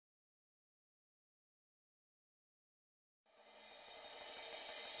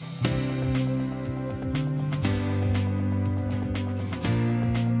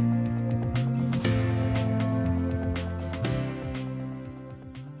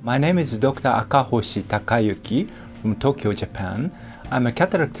My name is Dr. Akahoshi Takayuki from Tokyo, Japan. I'm a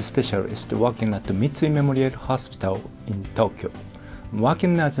cataract specialist working at the Mitsui Memorial Hospital in Tokyo. I'm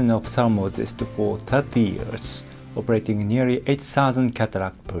working as an ophthalmologist for 30 years, operating nearly 8,000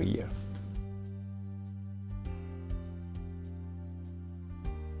 cataracts per year.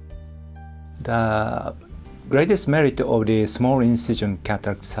 The greatest merit of the small incision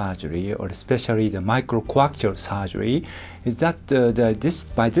cataract surgery, or especially the micro coaxial surgery, is that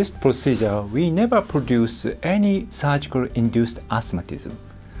by this procedure we never produce any surgical induced astigmatism.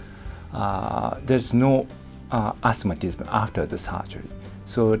 There's no astigmatism after the surgery.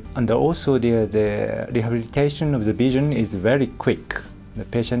 So, and also the rehabilitation of the vision is very quick. The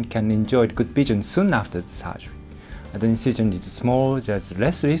patient can enjoy good vision soon after the surgery. The incision is small, there's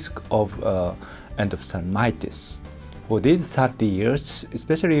less risk of endophthalmitis. For these 30 years,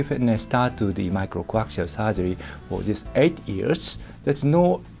 especially when I start to the microcoaxial surgery for these 8 years, there's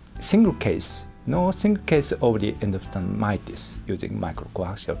no single case of the endophthalmitis using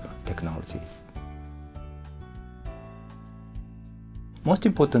microcoaxial technologies. Most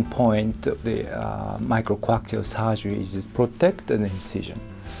important point of the microcoaxial surgery is to protect the incision,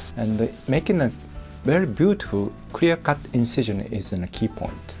 and making a very beautiful clear-cut incision is a key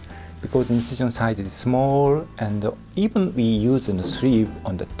point, because incision size is small, and even we use a sleeve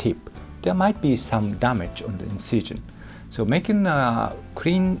on the tip, there might be some damage on the incision. So making a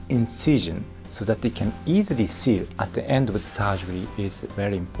clean incision so that they can easily seal at the end of the surgery is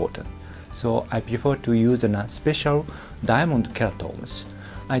very important. So I prefer to use a special diamond keratomes.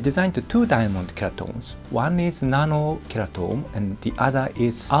 I designed 2 diamond keratomes. One is nano keratome and the other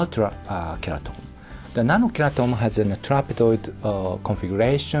is ultra keratome. The nano keratome has a trapezoid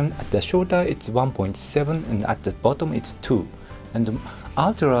configuration. At the shoulder it's 1.7 and at the bottom it's 2. And the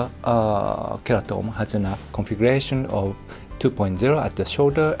ultra keratome has a configuration of 2.0 at the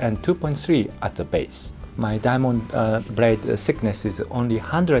shoulder and 2.3 at the base. My diamond blade thickness is only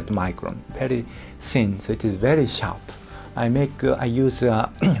 100 micron, very thin, so it is very sharp. I use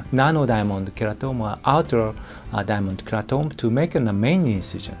nano diamond keratome or ultra diamond keratome to make a main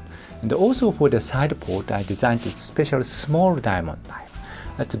incision. And also for the side port, I designed a special small diamond knife.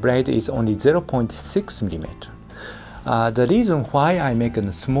 That blade is only 0.6 millimeter. The reason why I make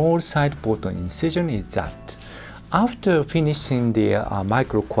a small side port incision is that after finishing the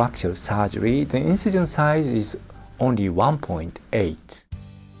microcoaxial surgery, the incision size is only 1.8.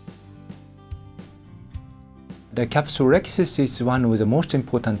 The Capsulorrhexis is one of the most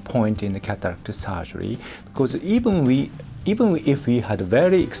important points in the cataract surgery, because even if we had a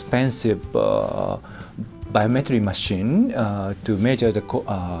very expensive biometry machine to measure the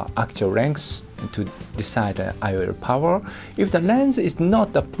actual length to decide the IOL power, if the lens is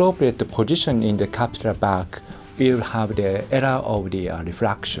not appropriate position in the capsular bag, we will have the error of the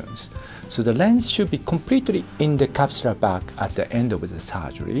refractions. So the lens should be completely in the capsular bag at the end of the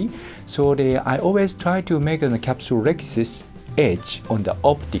surgery. So I always try to make a Capsulorrhexis edge on the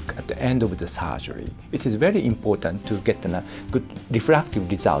optic at the end of the surgery. It is very important to get a good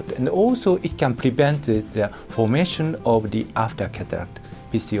refractive result, and also it can prevent the formation of the after cataract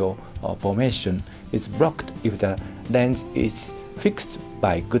PCO formation is blocked if the lens is fixed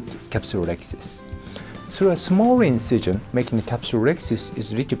by good Capsulorrhexis. Through a small incision, making the Capsulorrhexis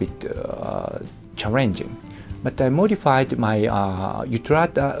is a little bit challenging. But I modified my Hydra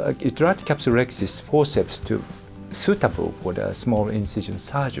Capsulorrhexis forceps to suitable for the small incision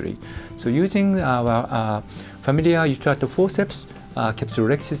surgery. So using our familiar Hydra forceps,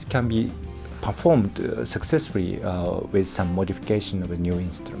 Capsulorrhexis can be performed successfully with some modification of a new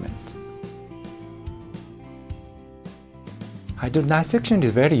instrument. Hydrodissection is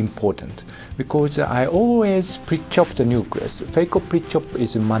very important because I always pre-chop the nucleus. Phaco pre-chop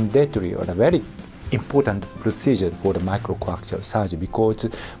is mandatory or a very important procedure for the microcoaxial surgery, because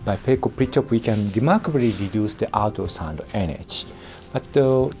by Phaco pre-chop we can remarkably reduce the ultrasound NH. But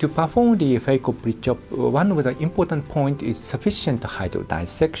to perform the Phaco pre-chop, one of the important points is sufficient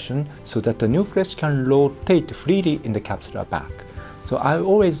hydrodissection so that the nucleus can rotate freely in the capsular bag. So I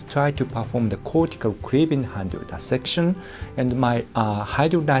always try to perform the cortical cleaving hydrodissection, and my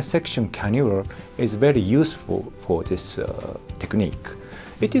hydrodissection cannula is very useful for this technique.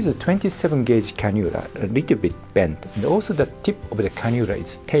 It is a 27 gauge cannula, a little bit bent, and also the tip of the cannula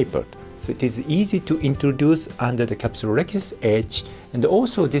is tapered. So it is easy to introduce under the Capsulorrhexis edge, and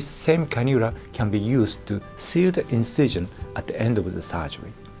also this same cannula can be used to seal the incision at the end of the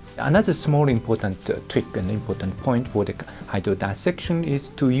surgery. Another small important trick and important point for the hydrodissection is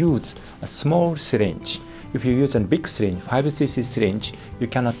to use a small syringe. If you use a big syringe, 5cc syringe, you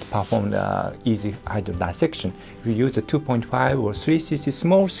cannot perform the easy hydrodissection. If you use a 2.5 or 3cc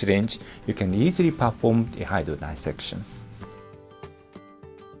small syringe, you can easily perform the hydrodissection.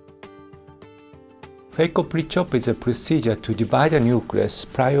 Phaco pre-chop is a procedure to divide a nucleus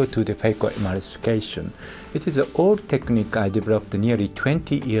prior to the phaco emulsification. It is an old technique I developed nearly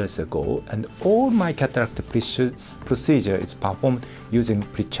 20 years ago, and all my cataract procedure is performed using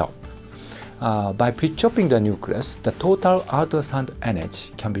pre-chop. By pre-chopping the nucleus, the total ultrasound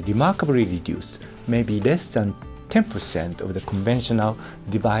energy can be remarkably reduced, maybe less than 10% of the conventional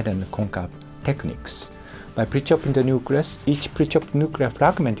divide and conquer techniques. By pre-chopping the nucleus, each pre-chopped nuclear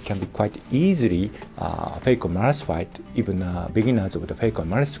fragment can be quite easily phaco-emulsified, even beginners of the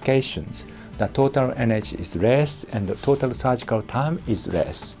phaco-emulsifications. The total energy is less and the total surgical time is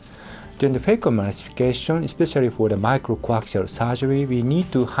less. During the phaco-emulsification, especially for the micro coaxial surgery, we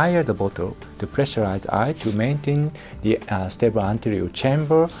need to higher the bottle to pressurize eye to maintain the stable anterior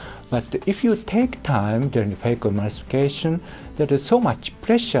chamber. But if you take time during the phaco-emulsification, there is so much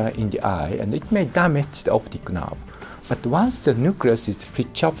pressure in the eye and it may damage the optic nerve. But once the nucleus is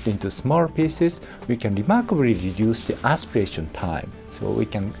pre-chopped into small pieces, we can remarkably reduce the aspiration time. So we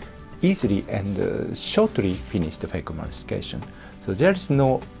can easily and shortly finish the phaco-emulsification. So there is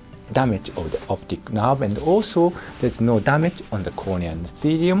no damage of the optic nerve, and also there's no damage on the cornea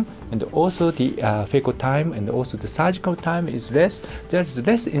endothelium, and also the phaco time and also the surgical time is less. There's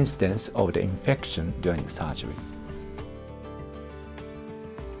less incidence of the infection during the surgery.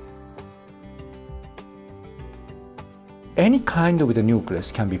 Any kind of the nucleus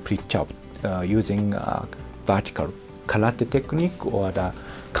can be pre-chopped using vertical karate technique or the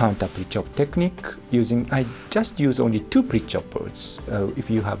counter pre-chop technique. I just use only 2 pre-choppers. If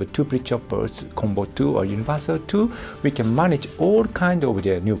you have 2 pre-choppers, combo 2 or universal 2, we can manage all kind of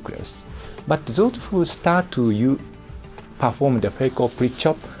the nucleus. But those who start to perform the phaco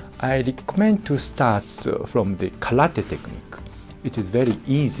pre-chop, I recommend to start from the karate technique. It is very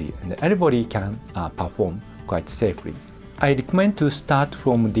easy and everybody can perform quite safely. I recommend to start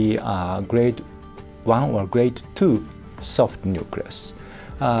from the grade 1 or grade 2 soft nucleus.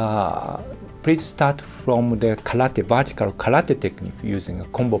 Please start from the vertical karate technique using a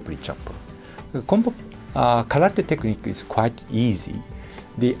combo pre-chopper. The combo karate technique is quite easy.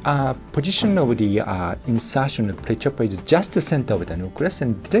 The position of the insertion of pre-chopper is just the center of the nucleus,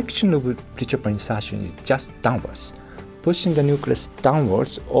 and direction of pre-chopper insertion is just downwards. Pushing the nucleus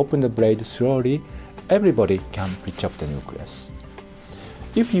downwards, open the blade slowly, everybody can pre-chop the nucleus.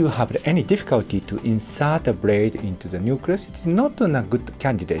 If you have any difficulty to insert a blade into the nucleus, it's not a good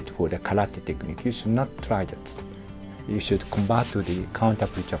candidate for the karate technique. You should not try that. You should convert to the counter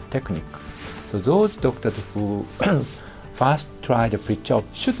pre-chop technique. So those doctors who first try the pre-chop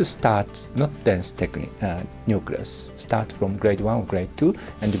should start not dense nucleus. Start from grade 1 or grade 2,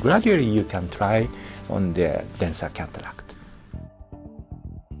 and gradually you can try on the denser cataract.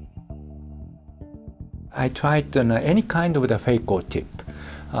 I tried any kind of the phaco tip.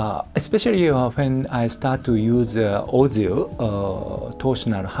 Especially when I start to use Oziel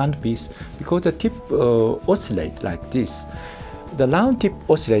torsional handpiece, because the tip oscillates like this. The round tip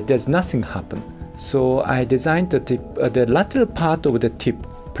oscillates, there's nothing happen. So I designed the tip, the lateral part of the tip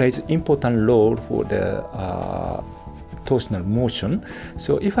plays important role for the torsional motion.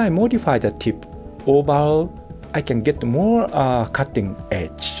 So if I modify the tip overall, I can get more cutting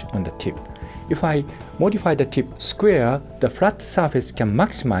edge on the tip. If I modify the tip square, the flat surface can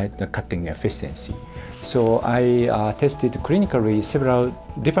maximize the cutting efficiency. So I tested clinically several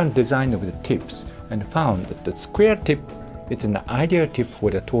different designs of the tips and found that the square tip is an ideal tip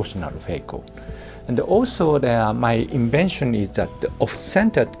for the torsional phaco. And also my invention is that the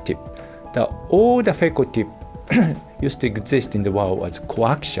off-centered tip. All the phaco tip used to exist in the world was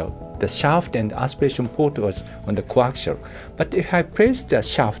coaxial. The shaft and aspiration port was on the coaxial. But if I place the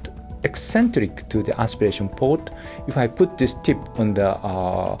shaft eccentric to the aspiration port, if I put this tip on the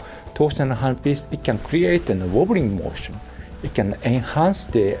torsional handpiece, it can create a wobbling motion. It can enhance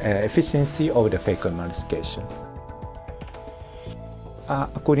the efficiency of the phaco emulsification.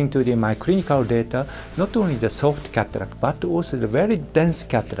 According to my clinical data, not only the soft cataract, but also the very dense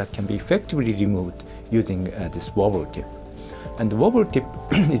cataract can be effectively removed using this wobble tip. And the wobble tip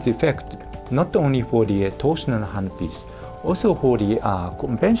is effective not only for the torsional handpiece, also for the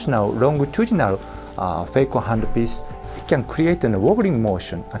conventional longitudinal phaco handpiece. It can create a wobbling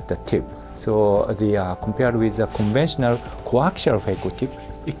motion at the tip. So compared with the conventional coaxial phaco tip,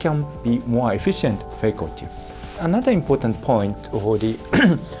 it can be more efficient phaco tip. another important point for the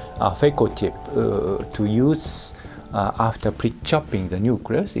Phaco tip to use after pre-chopping the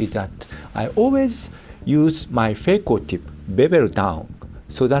nucleus is that I always use my Phaco tip bevel down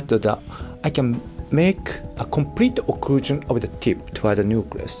so that I can make a complete occlusion of the tip toward the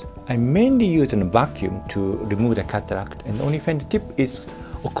nucleus. I mainly use a vacuum to remove the cataract, and only when the tip is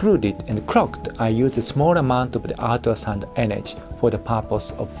occluded and clogged, I use a small amount of the ultrasound energy for the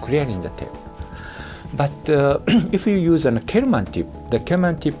purpose of clearing the tip. But if you use a Kelman tip, the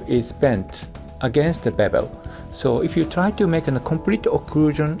Kelman tip is bent against the bevel. So if you try to make a complete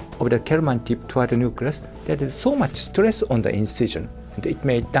occlusion of the Kelman tip toward the nucleus, there is so much stress on the incision, and it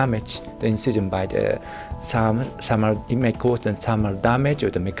may damage the incision by it may cause the thermal damage or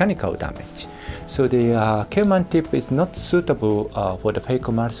the mechanical damage. So the Kelman tip is not suitable for the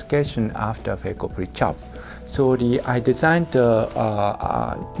phaco emulsification after phaco pre-chop. So I designed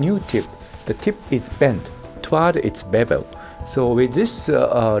a new tip. The tip is bent toward its bevel. So with this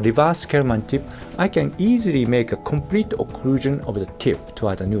reverse Kelman tip, I can easily make a complete occlusion of the tip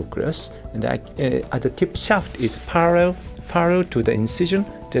toward the nucleus, and the tip shaft is parallel to the incision.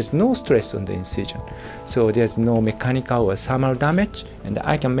 There's no stress on the incision, so there's no mechanical or thermal damage, and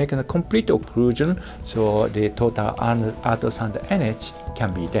I can make a complete occlusion, so the total ultrasound energy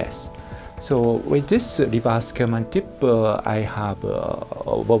can be less. So with this reverse Kelman tip, I have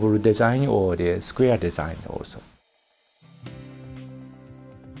a bubble design or the square design also.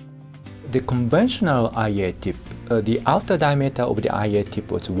 The conventional IA tip, the outer diameter of the IA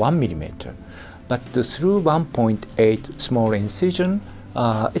tip was 1 mm, but through 1.8 small incision,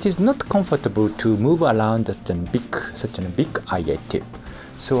 it is not comfortable to move around such a big IA tip.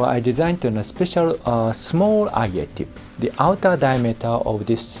 So I designed a special small IA tip. The outer diameter of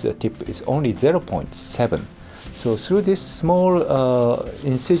this tip is only 0.7. So through this small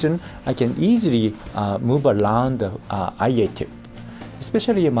incision, I can easily move around the IA tip.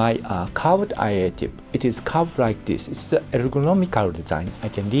 Especially my curved IA tip. It is curved like this. It's an ergonomical design. I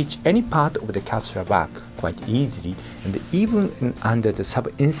can reach any part of the capsular bag quite easily, and even under the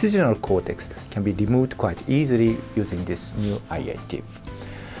sub-incisional cortex can be removed quite easily using this new IA tip.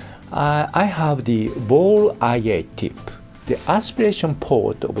 I have the ball IA tip. The aspiration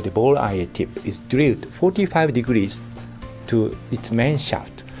port of the ball IA tip is drilled 45 degrees to its main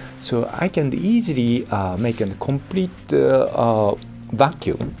shaft. So I can easily make a complete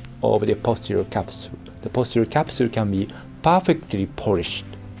vacuum of the posterior capsule. The posterior capsule can be perfectly polished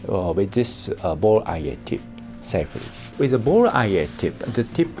with this ball IA tip safely. With the ball IA tip, the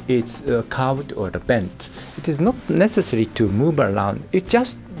tip is curved or bent. It is not necessary to move around. It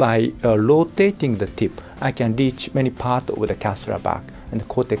just by rotating the tip, I can reach many parts of the capsular bag, and the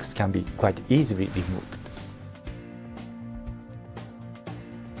cortex can be quite easily removed.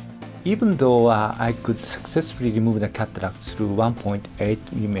 Even though I could successfully remove the cataract through 1.8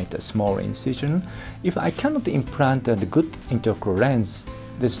 mm small incision, if I cannot implant the good intraocular lens,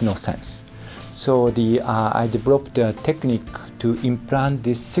 there's no sense. So I developed a technique to implant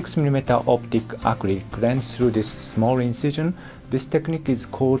this 6 mm optic acrylic lens through this small incision. This technique is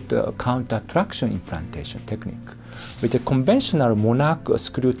called counter-traction implantation technique. With the conventional monarch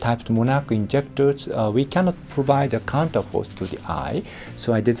screw-type monarch injectors, we cannot provide a counterforce to the eye.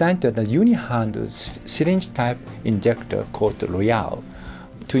 So I designed a uni-hand syringe-type injector called Royale.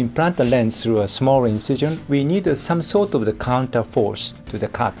 To implant the lens through a small incision, we need some sort of the counterforce to the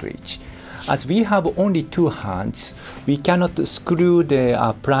cartridge. As we have only 2 hands, we cannot screw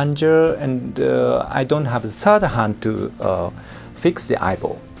the plunger, and I don't have a 3rd hand to fix the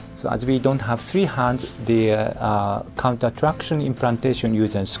eyeball. So as we don't have 3 hands, the counter-traction implantation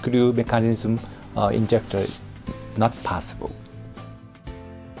using screw mechanism injector is not possible.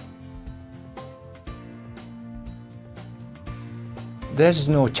 There's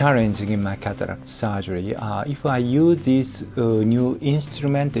no challenge in my cataract surgery. If I use these new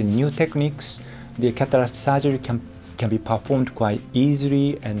instruments and new techniques, the cataract surgery can be performed quite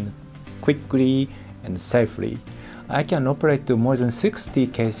easily and quickly and safely. I can operate more than 60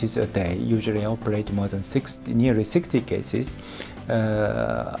 cases a day. Usually I operate more than nearly 60 cases.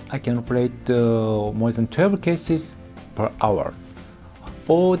 I can operate more than 12 cases per hour.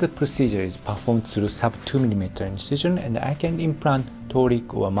 All the procedure is performed through sub 2 mm incision, and I can implant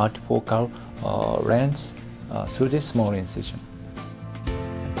toric or multifocal lens through this small incision.